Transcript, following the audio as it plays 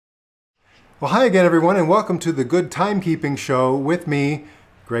Well, hi again, everyone, and welcome to the Good Timekeeping Show with me,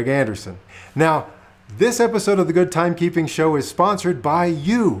 Greg Anderson. Now, this episode of the Good Timekeeping Show is sponsored by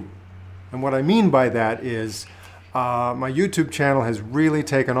you. And what I mean by that is my YouTube channel has really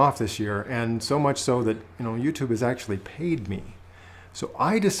taken off this year, and so much so that, YouTube has actually paid me. So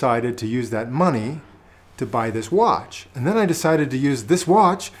I decided to use that money to buy this watch. And then I decided to use this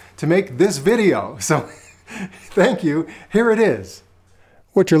watch to make this video. So thank you. Here it is.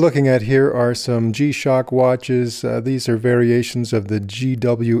 What you're looking at here are some G-Shock watches. These are variations of the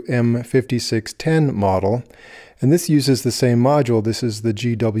GW-M5600 model. And this uses the same module. This is the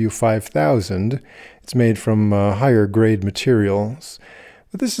GW-5000. It's made from higher grade materials.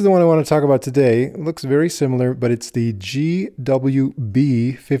 But this is the one I want to talk about today. It looks very similar, but it's the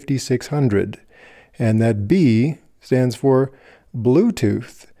GW-B5600. And that B stands for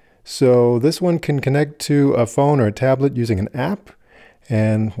Bluetooth. So this one can connect to a phone or a tablet using an app.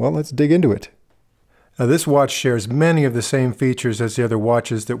 And, well, let's dig into it. Now, this watch shares many of the same features as the other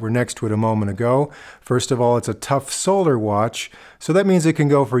watches that were next to it a moment ago. First of all, it's a tough solar watch, so that means it can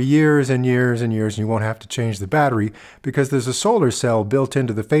go for years and years and years, and you won't have to change the battery because there's a solar cell built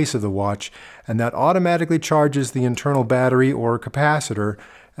into the face of the watch, and that automatically charges the internal battery or capacitor.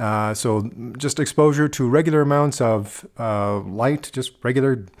 So just exposure to regular amounts of light, just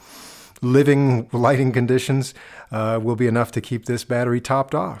regular living lighting conditions will be enough to keep this battery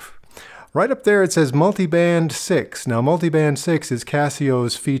topped off. Right up there it says Multiband 6. Now Multiband 6 is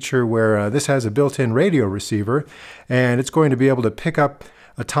Casio's feature where this has a built-in radio receiver, and it's going to be able to pick up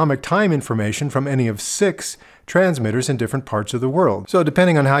atomic time information from any of 6 transmitters in different parts of the world. So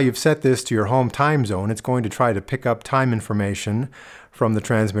depending on how you've set this to your home time zone, it's going to try to pick up time information from the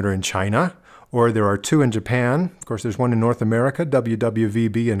transmitter in China, or there are 2 in Japan. Of course, there's one in North America,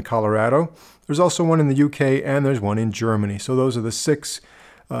 WWVB in Colorado. There's also one in the UK, and there's one in Germany. So those are the 6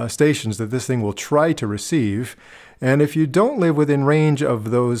 stations that this thing will try to receive. And if you don't live within range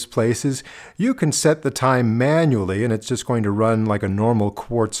of those places, you can set the time manually, and it's just going to run like a normal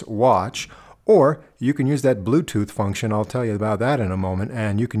quartz watch. Or you can use that Bluetooth function. I'll tell you about that in a moment.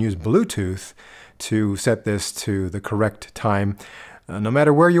 And you can use Bluetooth to set this to the correct time. No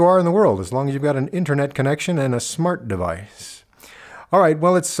matter where you are in the world, as long as you've got an internet connection and a smart device. All right,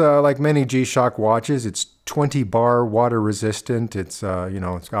 well, it's like many G-Shock watches. It's 20 bar water resistant. It's,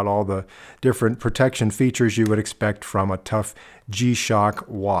 it's got all the different protection features you would expect from a tough G-Shock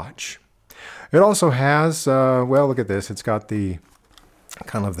watch. It also has, well, look at this. It's got the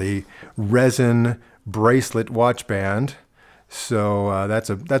kind of the resin bracelet watch band. So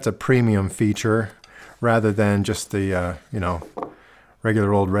that's a premium feature rather than just the,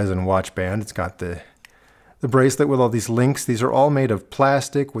 regular old resin watch band. It's got the bracelet with all these links. These are all made of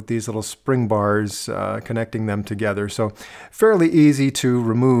plastic with these little spring bars connecting them together. So fairly easy to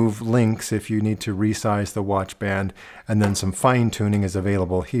remove links if you need to resize the watch band. And then some fine tuning is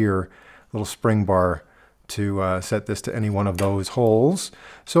available here. Little spring bar to set this to any one of those holes.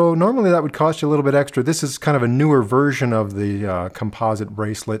 So normally that would cost you a little bit extra. This is kind of a newer version of the composite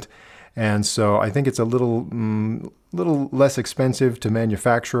bracelet. And so I think it's a little less expensive to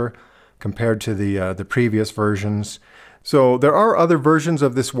manufacture compared to the previous versions. So there are other versions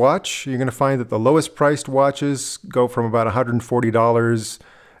of this watch. You're going to find that the lowest priced watches go from about $140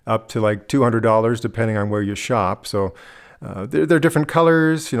 up to like $200 depending on where you shop. So they're different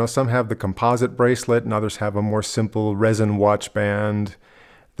colors. Some have the composite bracelet and others have a more simple resin watch band.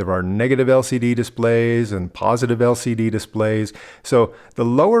 There are negative LCD displays and positive LCD displays. So the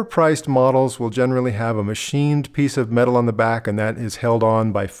lower priced models will generally have a machined piece of metal on the back, and that is held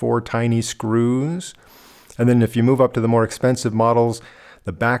on by 4 tiny screws. And then if you move up to the more expensive models,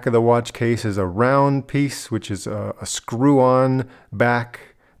 the back of the watch case is a round piece, which is a screw-on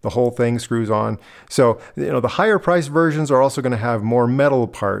back. The whole thing screws on. So, the higher priced versions are also going to have more metal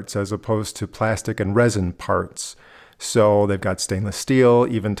parts as opposed to plastic and resin parts. So they've got stainless steel,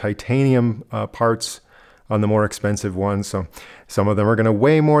 even titanium parts on the more expensive ones. So some of them are going to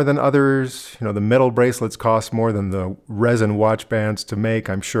weigh more than others. The metal bracelets cost more than the resin watch bands to make,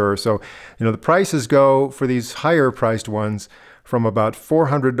 I'm sure. So, the prices go for these higher priced ones from about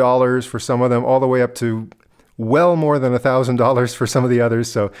 $400 for some of them all the way up to well more than $1,000 for some of the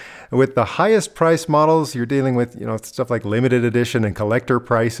others. So with the highest price models, you're dealing with, stuff like limited edition and collector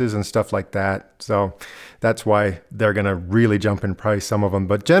prices and stuff like that. So that's why they're going to really jump in price, some of them.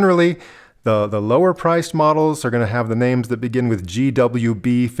 But generally, the lower priced models are going to have the names that begin with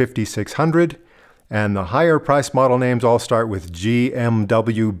GW-B5600, and the higher price model names all start with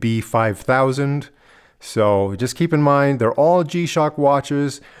GMWB5000. So just keep in mind, they're all G-Shock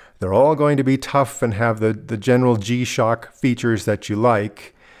watches. They're all going to be tough and have the general G-Shock features that you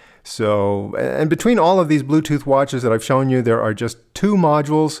like. So, and between all of these Bluetooth watches that I've shown you, there are just 2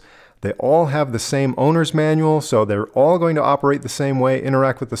 modules. They all have the same owner's manual, so they're all going to operate the same way,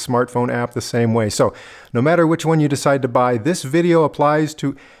 interact with the smartphone app the same way. So no matter which one you decide to buy, this video applies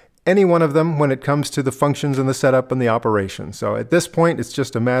to any one of them when it comes to the functions and the setup and the operation. So at this point, it's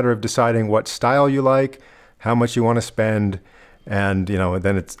just a matter of deciding what style you like, how much you want to spend, and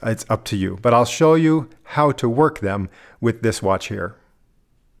then it's up to you. But I'll show you how to work them with this watch here.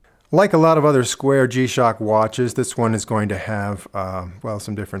 Like a lot of other Square G-Shock watches, this one is going to have, well,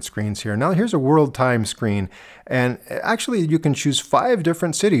 some different screens here. Now here's a world time screen, and actually you can choose 5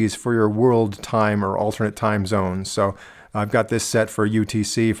 different cities for your world time or alternate time zones. So I've got this set for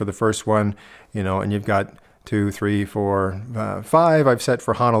UTC for the first one, and you've got 2, 3, 4, 5 I've set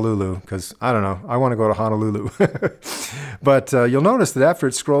for Honolulu, because I don't know, I want to go to Honolulu. But you'll notice that after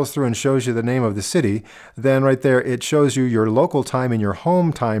it scrolls through and shows you the name of the city, then right there it shows you your local time in your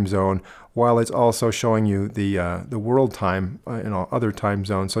home time zone, while it's also showing you the world time, other time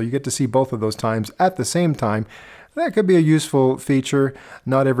zones. So you get to see both of those times at the same time. That could be a useful feature.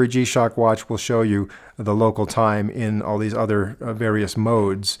 Not every G-Shock watch will show you the local time in all these other various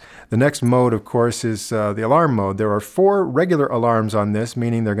modes. The next mode, of course, is the alarm mode. There are 4 regular alarms on this,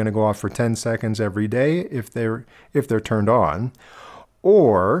 meaning they're going to go off for 10 seconds every day if they're turned on.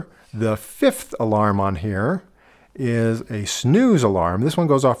 Or the 5th alarm on here is a snooze alarm. This one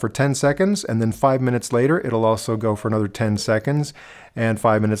goes off for 10 seconds, and then 5 minutes later it'll also go for another 10 seconds, and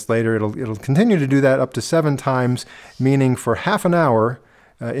 5 minutes later it'll continue to do that up to 7 times, meaning for half an hour,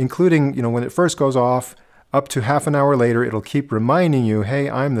 including when it first goes off, up to half an hour later, it'll keep reminding you, hey,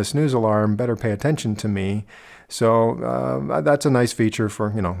 I'm the snooze alarm, better pay attention to me. So that's a nice feature for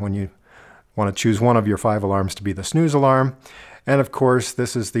when you want to choose one of your 5 alarms to be the snooze alarm. And of course,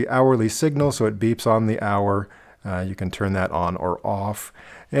 this is the hourly signal, so it beeps on the hour. You can turn that on or off.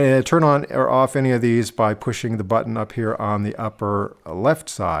 And turn on or off any of these by pushing the button up here on the upper left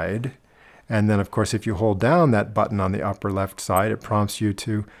side. And then, of course, if you hold down that button on the upper left side, it prompts you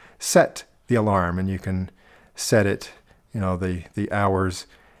to set the alarm. And you can set it, the hours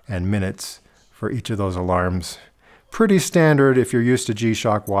and minutes for each of those alarms. Pretty standard if you're used to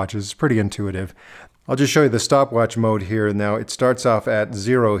G-Shock watches. It's pretty intuitive. I'll just show you the stopwatch mode here. Now, it starts off at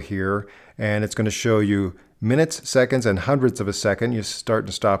 0 here, and it's going to show you minutes, seconds, and hundredths of a second. You start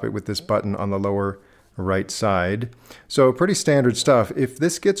and stop it with this button on the lower right side. So pretty standard stuff. If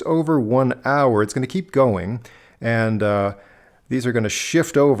this gets over 1 hour, it's going to keep going, and these are going to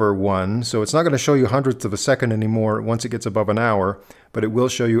shift over 1. So it's not going to show you hundredths of a second anymore once it gets above an hour, but it will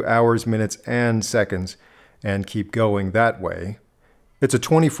show you hours, minutes, and seconds, and keep going that way. It's a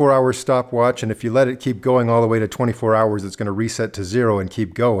 24-hour stopwatch, and if you let it keep going all the way to 24 hours, it's going to reset to 0 and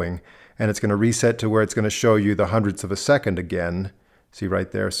keep going. And it's going to reset to where it's going to show you the hundredths of a second again. See right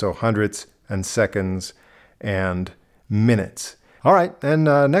there? So hundredths and seconds and minutes. All right, and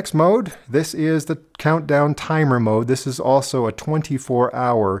next mode, this is the countdown timer mode. This is also a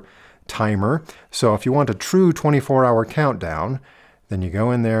 24-hour timer. So if you want a true 24-hour countdown, then you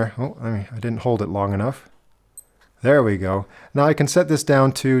go in there. Oh, I didn't hold it long enough. There we go. Now I can set this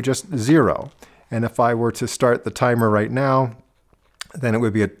down to just 0. And if I were to start the timer right now, then it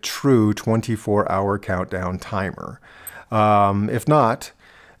would be a true 24-hour countdown timer. If not,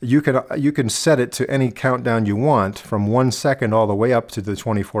 you can set it to any countdown you want from 1 second all the way up to the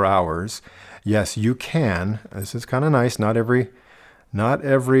 24 hours. Yes, you can. This is kind of nice. Not every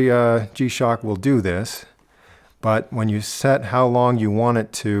G-Shock will do this, but when you set how long you want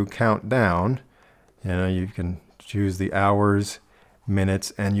it to count down, you can choose the hours,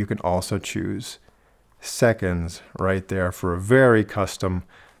 minutes, and you can also choose seconds right there for a very custom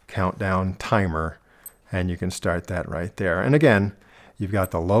countdown timer, and you can start that right there. And again, you've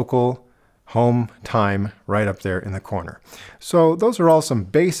got the local home time right up there in the corner. So those are all some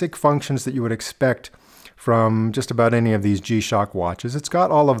basic functions that you would expect from just about any of these G-Shock watches. It's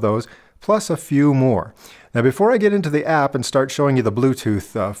got all of those plus a few more. Now before I get into the app and start showing you the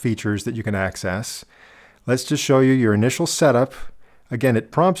Bluetooth features that you can access, let's just show you your initial setup. Again,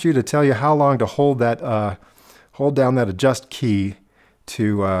 it prompts you to tell you how long to hold down that adjust key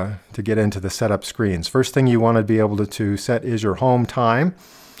to get into the setup screens. First thing you want to be able to set is your home time.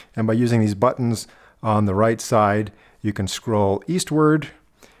 And by using these buttons on the right side, you can scroll eastward.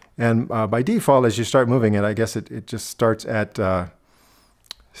 And by default, as you start moving it, I guess it just starts there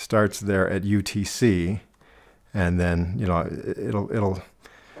at UTC. And then, it'll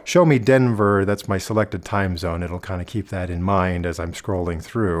show me Denver. That's my selected time zone. It'll kind of keep that in mind as I'm scrolling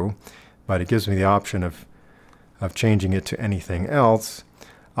through, but it gives me the option of changing it to anything else.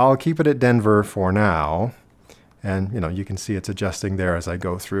 I'll keep it at Denver for now, And you can see it's adjusting there as I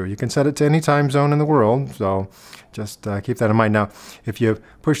go through. You can set it to any time zone in the world, so just keep that in mind. Now, if you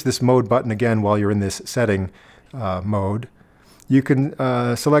push this mode button again while you're in this setting mode, you can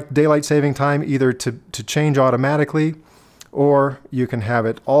select daylight saving time either to change automatically, or you can have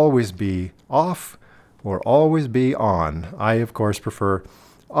it always be off or always be on. I, of course, prefer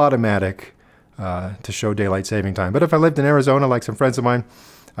automatic to show daylight saving time. But if I lived in Arizona, like some friends of mine,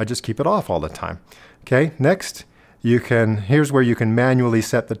 I just keep it off all the time. Okay, next, here's where you can manually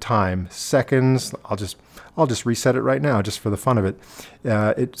set the time. Seconds, I'll just reset it right now just for the fun of it.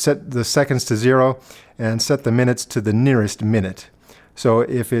 It set the seconds to 0 and set the minutes to the nearest minute. So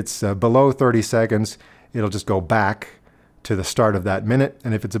if it's below 30 seconds, it'll just go back to the start of that minute.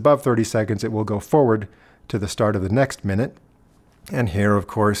 And if it's above 30 seconds, it will go forward to the start of the next minute. And here, of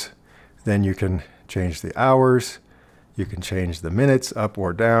course, then you can change the hours. You can change the minutes up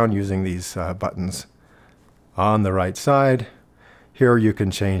or down using these buttons on the right side. Here you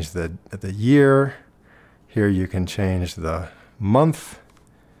can change the year. Here you can change the month.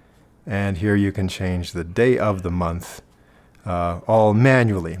 And here you can change the day of the month, all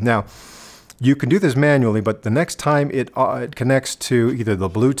manually. Now, you can do this manually, but the next time it connects to either the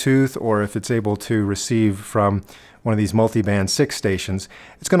Bluetooth or if it's able to receive from one of these multi-band 6 stations,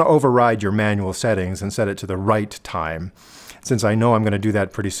 it's going to override your manual settings and set it to the right time. Since I know I'm going to do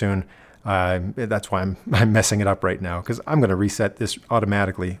that pretty soon, that's why I'm messing it up right now, because I'm going to reset this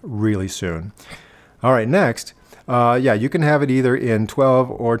automatically really soon. All right, next, yeah, you can have it either in 12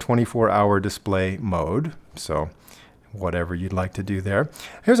 or 24-hour display mode. So whatever you'd like to do there.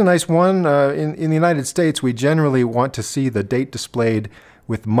 Here's a nice one. In the United States, we generally want to see the date displayed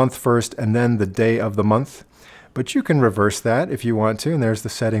with month first and then the day of the month. But you can reverse that if you want to, and there's the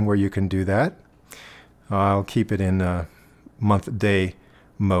setting where you can do that. I'll keep it in month-day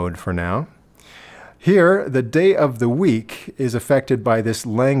mode for now. Here, the day of the week is affected by this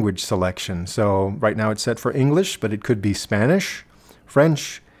language selection. So right now it's set for English, but it could be Spanish,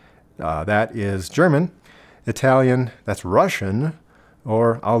 French, that is German, Italian, that's Russian,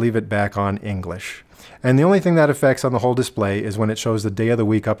 or I'll leave it back on English. And the only thing that affects on the whole display is when it shows the day of the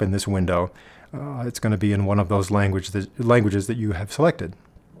week up in this window. It's going to be in one of those languages that you have selected.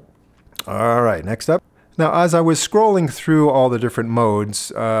 All right, next up. Now, as I was scrolling through all the different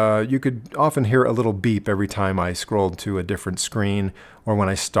modes, you could often hear a little beep every time I scrolled to a different screen, or when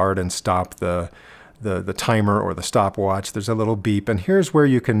I start and stop the timer or the stopwatch, there's a little beep. And here's where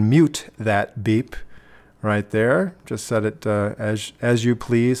you can mute that beep right there. Just set it as you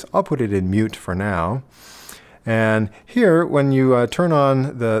please. I'll put it in mute for now. And here, when you turn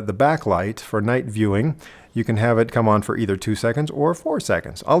on the backlight for night viewing, you can have it come on for either 2 seconds or 4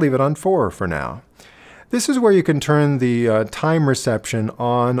 seconds. I'll leave it on 4 for now. This is where you can turn the time reception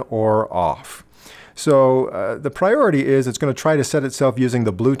on or off. So the priority is it's going to try to set itself using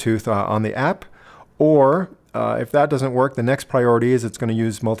the Bluetooth on the app, or if that doesn't work, the next priority is it's going to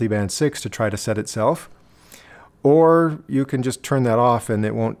use multiband 6 to try to set itself. Or you can just turn that off and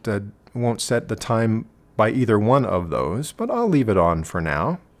it won't set the time by either one of those, but I'll leave it on for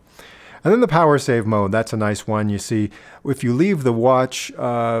now. And then the power save mode, that's a nice one. You see, if you leave the watch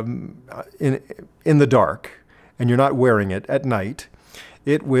in the dark and you're not wearing it at night,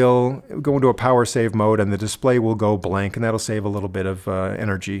 it will go into a power save mode and the display will go blank, and that'll save a little bit of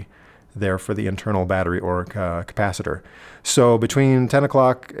energy there for the internal battery or capacitor. So between 10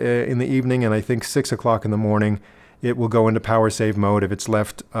 o'clock in the evening and I think 6 o'clock in the morning, it will go into power save mode if it's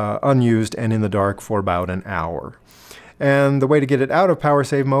left unused and in the dark for about an hour. And the way to get it out of power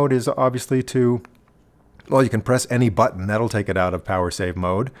save mode is obviously well, you can press any button. That'll take it out of power save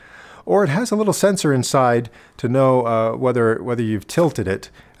mode. Or it has a little sensor inside to know whether you've tilted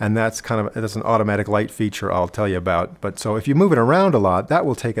it, and that's an automatic light feature I'll tell you about. But so if you move it around a lot, that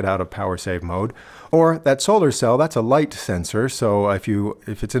will take it out of power save mode. Or that solar cell, that's a light sensor. So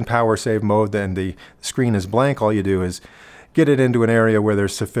if it's in power save mode, then the screen is blank. All you do is get it into an area where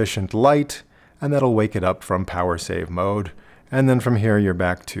there's sufficient light, and that'll wake it up from power save mode. And then from here, you're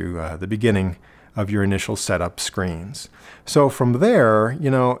back to the beginning of your initial setup screens. So from there,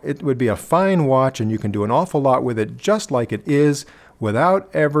 it would be a fine watch, and you can do an awful lot with it just like it is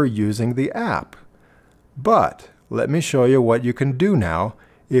without ever using the app. But let me show you what you can do now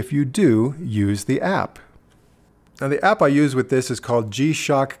if you do use the app. Now, the app I use with this is called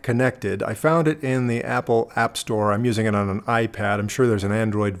G-Shock Connected. I found it in the Apple App Store. I'm using it on an iPad. I'm sure there's an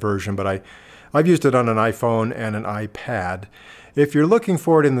Android version, but I've used it on an iPhone and an iPad. If you're looking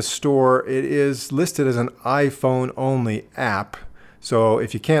for it in the store, it is listed as an iPhone-only app. So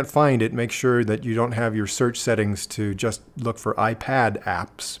if you can't find it, make sure that you don't have your search settings to just look for iPad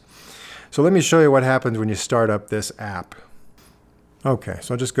apps. So let me show you what happens when you start up this app. Okay,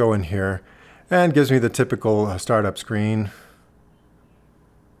 so I'll just go in here and it gives me the typical startup screen.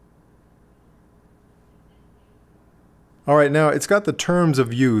 All right, now it's got the terms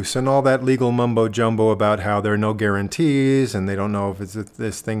of use and all that legal mumbo jumbo about how there are no guarantees and they don't know if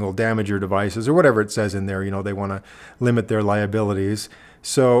this thing will damage your devices or whatever it says in there. You know, they want to limit their liabilities.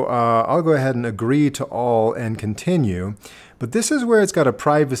 So I'll go ahead and agree to all and continue. But this is where it's got a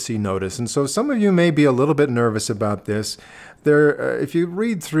privacy notice. And so some of you may be a little bit nervous about this. If you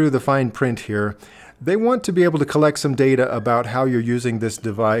read through the fine print here, they want to be able to collect some data about how you're using this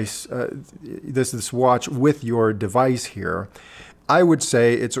device, this watch with your device here. I would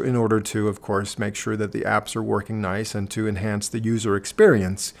say it's in order to, of course, make sure that the apps are working nice and to enhance the user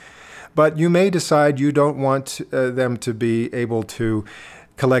experience. But you may decide you don't want them to be able to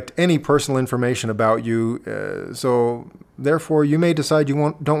collect any personal information about you. So therefore, you may decide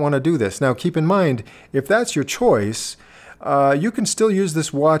you don't want to do this. Now, keep in mind, if that's your choice, you can still use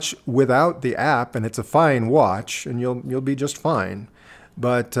this watch without the app, and it's a fine watch, and you'll be just fine.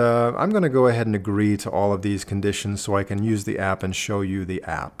 But I'm going to go ahead and agree to all of these conditions so I can use the app and show you the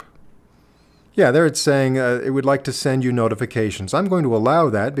app. Yeah, there it's saying it would like to send you notifications. I'm going to allow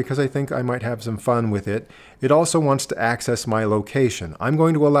that because I think I might have some fun with it. It also wants to access my location. I'm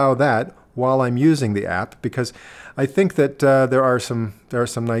going to allow that while I'm using the app because I think that there are some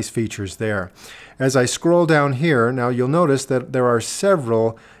nice features there. As I scroll down here, now you'll notice that there are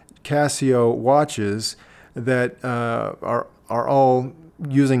several Casio watches that are all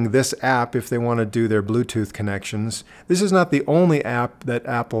using this app if they want to do their Bluetooth connections. This is not the only app that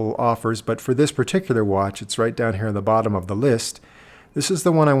Apple offers, but for this particular watch, it's right down here at the bottom of the list. This is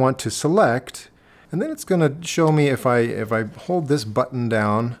the one I want to select, and then it's going to show me if I hold this button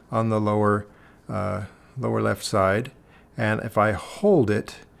down on the lower left side, and if I hold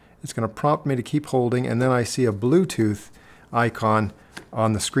it, it's going to prompt me to keep holding, and then I see a Bluetooth icon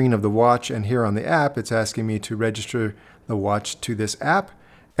on the screen of the watch, and here on the app, it's asking me to register the watch to this app,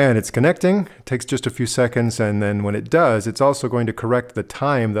 and it's connecting. It takes just a few seconds, and then when it does, it's also going to correct the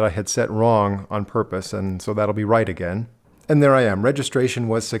time that I had set wrong on purpose, and so that'll be right again. And there I am. Registration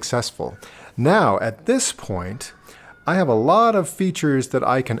was successful. Now, at this point, I have a lot of features that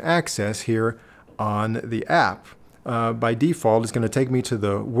I can access here on the app. By default, it's going to take me to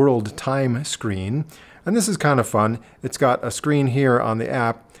the world time screen, and this is kind of fun. It's got a screen here on the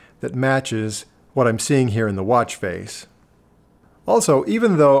app that matches what I'm seeing here in the watch face. Also,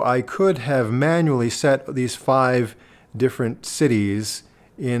 even though I could have manually set these 5 different cities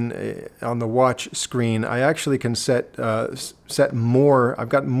on the watch screen, I actually can set more. I've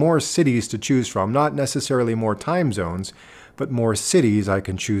got more cities to choose from, not necessarily more time zones, but more cities I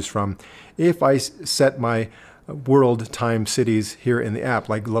can choose from if I set my world time cities here in the app,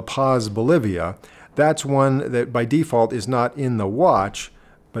 like La Paz, Bolivia. That's one that by default is not in the watch,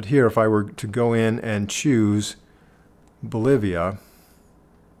 but here if I were to go in and choose Bolivia,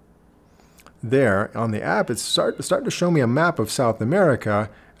 there on the app, it's starting to show me a map of South America,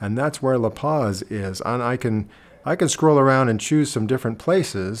 and that's where La Paz is. And I can scroll around and choose some different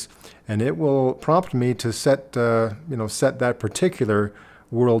places, and it will prompt me to set set that particular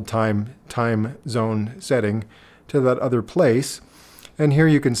world time zone setting to that other place. And here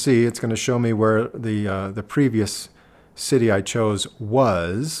you can see it's going to show me where the previous city I chose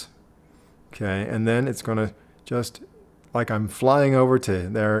was. Okay, and then it's going to just, like I'm flying over to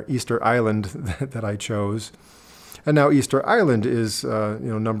their Easter Island that I chose. And now Easter Island is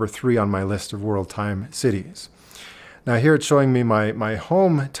number 3 on my list of world time cities. Now here it's showing me my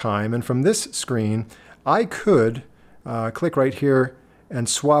home time, and from this screen I could click right here and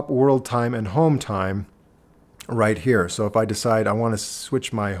swap world time and home time right here. So if I decide I want to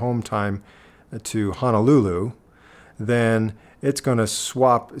switch my home time to Honolulu, then it's going to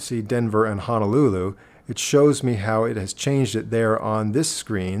swap, see, Denver and Honolulu. It shows me how it has changed it there on this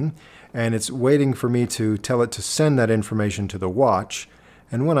screen, and it's waiting for me to tell it to send that information to the watch.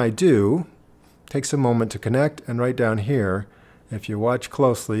 And when I do, it takes a moment to connect, and right down here, if you watch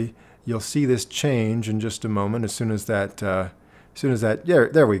closely, you'll see this change in just a moment. As soon as that,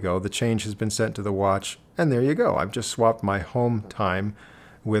 there we go, the change has been sent to the watch, and there you go. I've just swapped my home time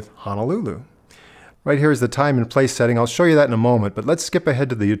with Honolulu. Right here is the time and place setting. I'll show you that in a moment, but let's skip ahead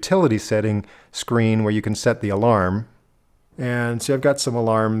to the utility setting screen where you can set the alarm. And see, I've got some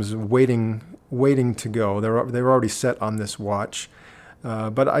alarms waiting to go. They're already set on this watch.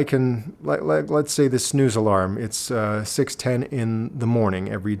 But I can, let's say this snooze alarm, it's 6:10 in the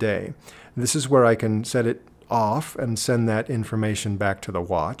morning every day. This is where I can set it off and send that information back to the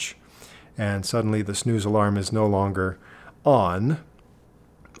watch. And suddenly the snooze alarm is no longer on.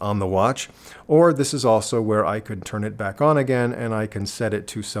 on the watch. Or this is also where I could turn it back on again and I can set it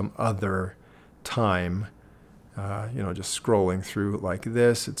to some other time. You know, just scrolling through like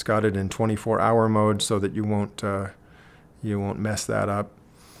this. It's got it in 24-hour mode so that you won't mess that up.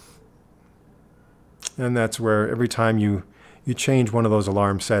 And that's where every time you change one of those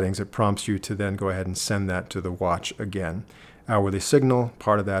alarm settings, it prompts you to then go ahead and send that to the watch again. Hourly signal,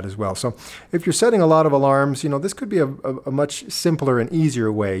 part of that as well. So if you're setting a lot of alarms, you know, this could be a much simpler and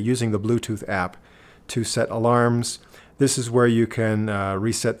easier way using the Bluetooth app to set alarms. This is where you can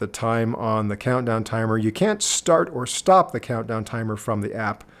reset the time on the countdown timer. You can't start or stop the countdown timer from the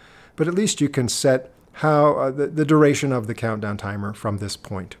app, but at least you can set how the duration of the countdown timer from this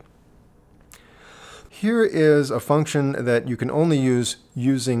point. Here is a function that you can only use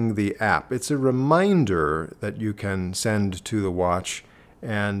using the app. It's a reminder that you can send to the watch,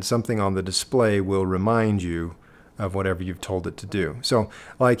 and something on the display will remind you of whatever you've told it to do. So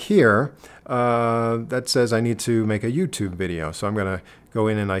like here, that says I need to make a YouTube video. So I'm going to go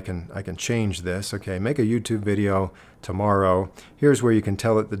in and I can change this. Okay, make a YouTube video tomorrow. Here's where you can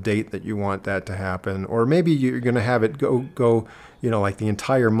tell it the date that you want that to happen. Or maybe you're going to have it go, you know, like the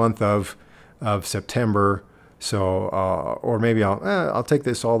entire month of September. So, or maybe I'll take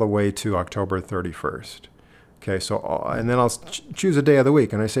this all the way to October 31st. Okay, so, and then I'll choose a day of the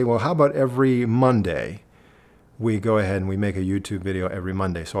week. And I say, well, how about every Monday? We go ahead and we make a YouTube video every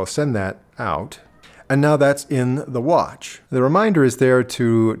Monday. So I'll send that out. And now that's in the watch. The reminder is there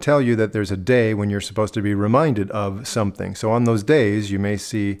to tell you that there's a day when you're supposed to be reminded of something. So on those days, you may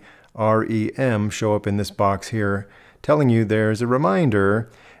see REM show up in this box here, telling you there's a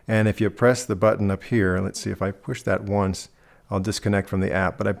reminder. And if you press the button up here, let's see, if I push that once, I'll disconnect from the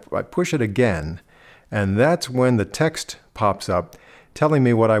app, but I push it again. And that's when the text pops up telling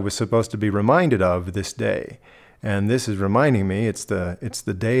me what I was supposed to be reminded of this day. And this is reminding me it's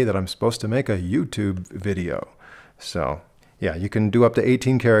the day that I'm supposed to make a YouTube video. So yeah, you can do up to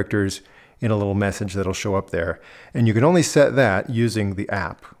 18 characters in a little message that'll show up there. And you can only set that using the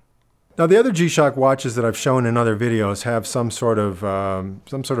app. Now the other G-Shock watches that I've shown in other videos have some sort of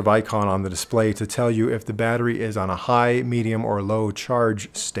icon on the display to tell you if the battery is on a high, medium, or low charge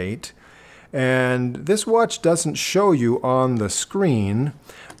state. And this watch doesn't show you on the screen,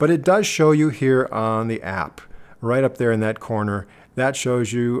 but it does show you here on the app. Right up there in that corner, that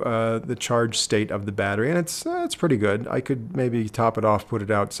shows you the charge state of the battery, and it's pretty good. I could maybe top it off, put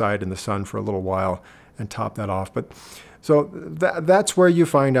it outside in the sun for a little while, and top that off. But so that's where you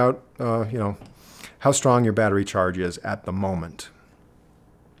find out, you know, how strong your battery charge is at the moment.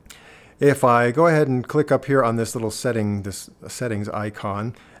 If I go ahead and click up here on this little settings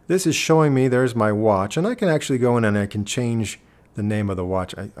icon, this is showing me there's my watch, and I can actually go in and I can change the name of the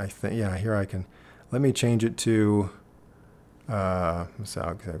watch. I think, yeah, here I can. Let me change it to,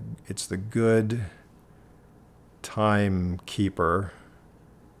 it's the Good Timekeeper.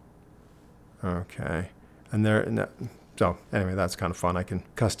 Okay, and there, so anyway, that's kind of fun. I can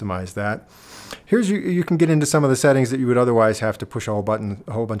customize that. Here's you can get into some of the settings that you would otherwise have to push a whole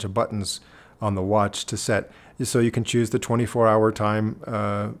bunch of buttons on the watch to set. So you can choose the 24-hour time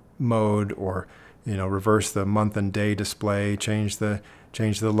mode, or you know, reverse the month and day display, change the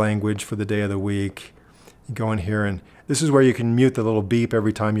language for the day of the week. You go in here, and this is where you can mute the little beep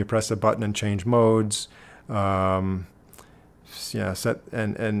every time you press a button and change modes. Yeah,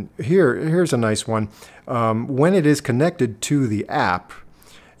 and here's a nice one. When it is connected to the app,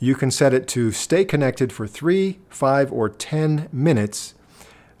 you can set it to stay connected for 3, 5, or 10 minutes.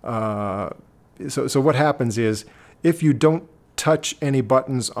 So what happens is, if you don't touch any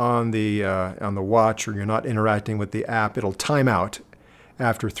buttons on the watch, or you're not interacting with the app, it'll time out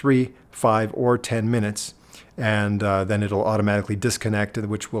after 3, 5, or 10 minutes, and then it'll automatically disconnect,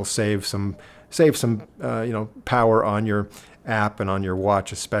 which will save some you know, power on your app and on your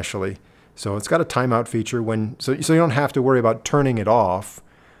watch especially. So it's got a timeout feature so you don't have to worry about turning it off.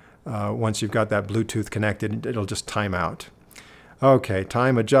 Once you've got that Bluetooth connected, it'll just time out. Okay,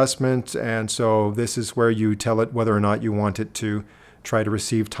 time adjustment, and so this is where you tell it whether or not you want it to try to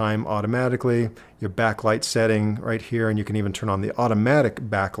receive time automatically. Your backlight setting right here, and you can even turn on the automatic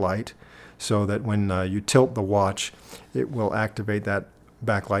backlight so that when you tilt the watch, it will activate that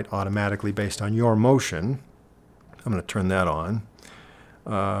backlight automatically based on your motion. I'm going to turn that on.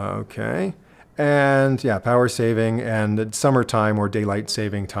 Okay, and yeah, power saving and summertime or daylight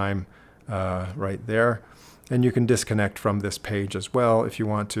saving time right there. And you can disconnect from this page as well if you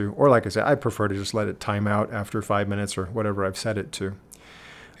want to. Or like I said, I prefer to just let it time out after 5 minutes or whatever I've set it to.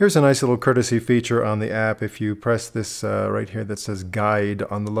 Here's a nice little courtesy feature on the app. If you press this right here that says Guide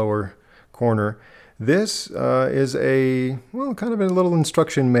on the lower corner, This is a, well, kind of a little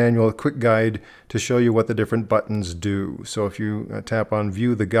instruction manual, a quick guide to show you what the different buttons do. So if you tap on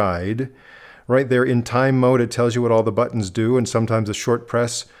View the Guide, right there in time mode, it tells you what all the buttons do, and sometimes a short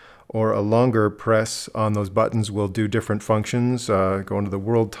press or a longer press on those buttons will do different functions. Go into the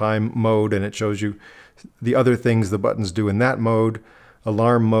world time mode and it shows you the other things the buttons do in that mode,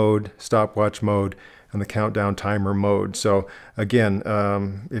 alarm mode, stopwatch mode, and the countdown timer mode. So again,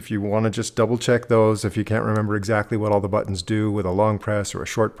 if you want to just double check those, if you can't remember exactly what all the buttons do with a long press or a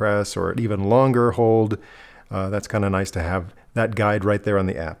short press or an even longer hold, that's kind of nice to have that guide right there on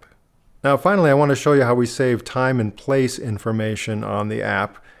the app. Now finally, I want to show you how we save time and place information on the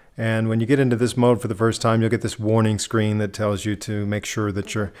app. And when you get into this mode for the first time, you'll get this warning screen that tells you to make sure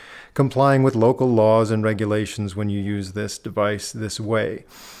that you're complying with local laws and regulations when you use this device this way.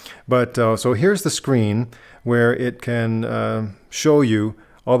 But so here's the screen where it can show you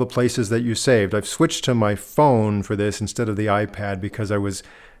all the places that you saved. I've switched to my phone for this instead of the iPad because I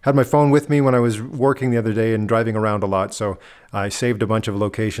had my phone with me when I was working the other day and driving around a lot. So I saved a bunch of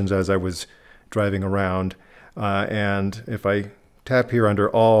locations as I was driving around. And if I tap here under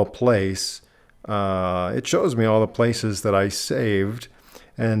All Place, it shows me all the places that I saved.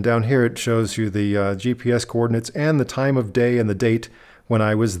 And down here it shows you the GPS coordinates and the time of day and the date when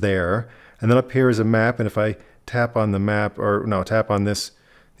I was there. And then up here is a map, and if I tap on the map, or no, tap on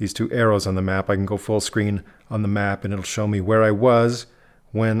these two arrows on the map, I can go full screen on the map and it'll show me where I was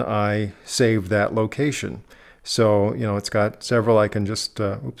when I saved that location. So, you know, it's got several. I can just,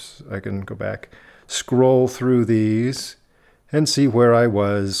 oops, I can go back, scroll through these and see where I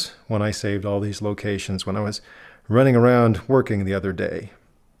was when I saved all these locations when I was running around working the other day.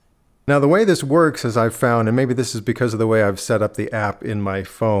 Now the way this works, as I've found, and maybe this is because of the way I've set up the app in my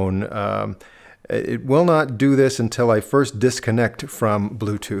phone, it will not do this until I first disconnect from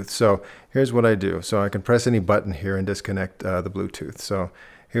Bluetooth. So here's what I do. So I can press any button here and disconnect the Bluetooth. So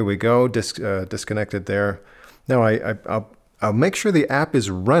here we go, disconnected there. Now I'll make sure the app is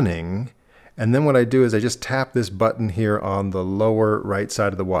running, and then what I do is I just tap this button here on the lower right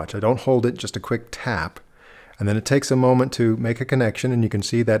side of the watch. I don't hold it, just a quick tap. And then it takes a moment to make a connection, and you can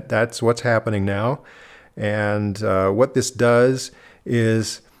see that that's what's happening now. And what this does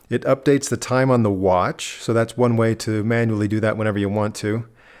is it updates the time on the watch. So that's one way to manually do that whenever you want to.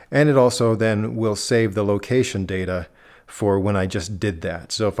 And it also then will save the location data for when I just did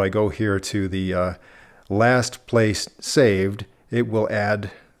that. So if I go here to the last place saved, it will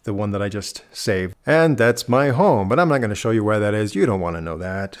add the one that I just saved. And that's my home, but I'm not going to show you where that is. You don't want to know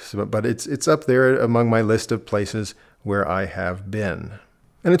that. But it's up there among my list of places where I have been.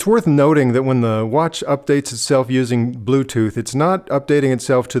 And it's worth noting that when the watch updates itself using Bluetooth, it's not updating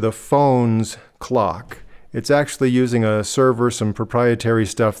itself to the phone's clock. It's actually using a server, some proprietary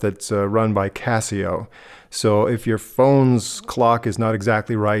stuff that's run by Casio. So if your phone's clock is not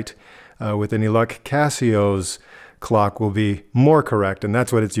exactly right, with any luck, Casio's clock will be more correct, and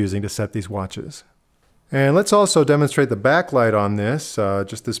that's what it's using to set these watches. And let's also demonstrate the backlight on this,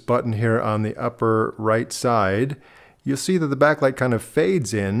 just this button here on the upper right side. You'll see that the backlight kind of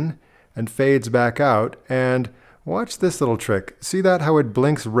fades in and fades back out, and watch this little trick. See that, how it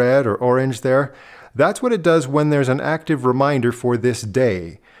blinks red or orange there? That's what it does when there's an active reminder for this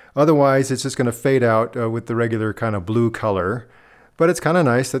day. Otherwise, it's just going to fade out with the regular kind of blue color. But it's kind of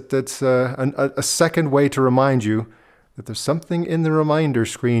nice that that's a second way to remind you that there's something in the reminder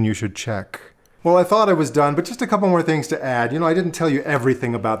screen you should check. Well, I thought I was done, but just a couple more things to add. You know, I didn't tell you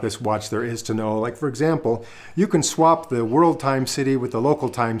everything about this watch there is to know. Like, for example, you can swap the world time city with the local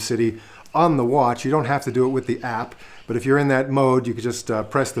time city on the watch. You don't have to do it with the app, but if you're in that mode, you could just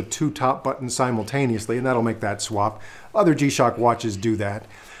press the two top buttons simultaneously, and that'll make that swap. Other G-Shock watches do that.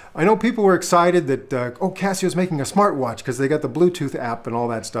 I know people were excited that, oh, Casio's making a smartwatch because they got the Bluetooth app and all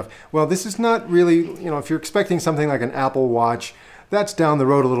that stuff. Well, this is not really, you know, if you're expecting something like an Apple Watch, that's down the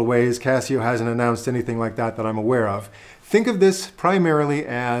road a little ways. Casio hasn't announced anything like that that I'm aware of. Think of this primarily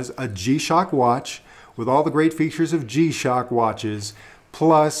as a G-Shock watch with all the great features of G-Shock watches,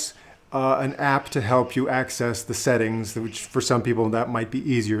 plus an app to help you access the settings, which for some people that might be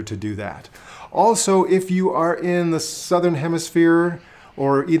easier to do that. Also, if you are in the Southern Hemisphere,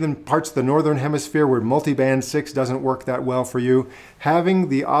 or even parts of the Northern Hemisphere where multiband 6 doesn't work that well for you, having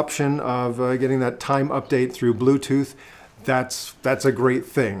the option of getting that time update through Bluetooth, that's a great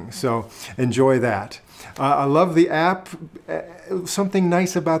thing. So enjoy that. I love the app. Something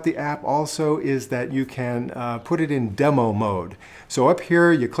nice about the app also is that you can put it in demo mode. So up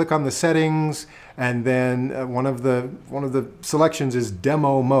here you click on the settings, and then one of the selections is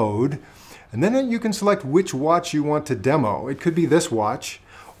demo mode. And then you can select which watch you want to demo. It could be this watch,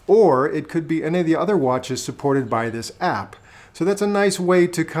 or it could be any of the other watches supported by this app. So that's a nice way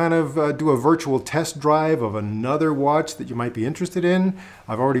to kind of do a virtual test drive of another watch that you might be interested in.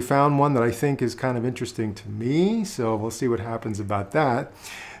 I've already found one that I think is kind of interesting to me, so we'll see what happens about that.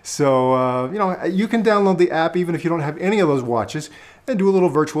 So, you know, you can download the app even if you don't have any of those watches and do a little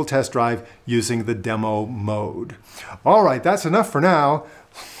virtual test drive using the demo mode. All right, that's enough for now.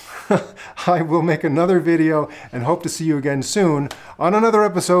 I will make another video and hope to see you again soon on another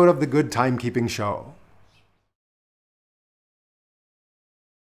episode of the Good Timekeeping Show.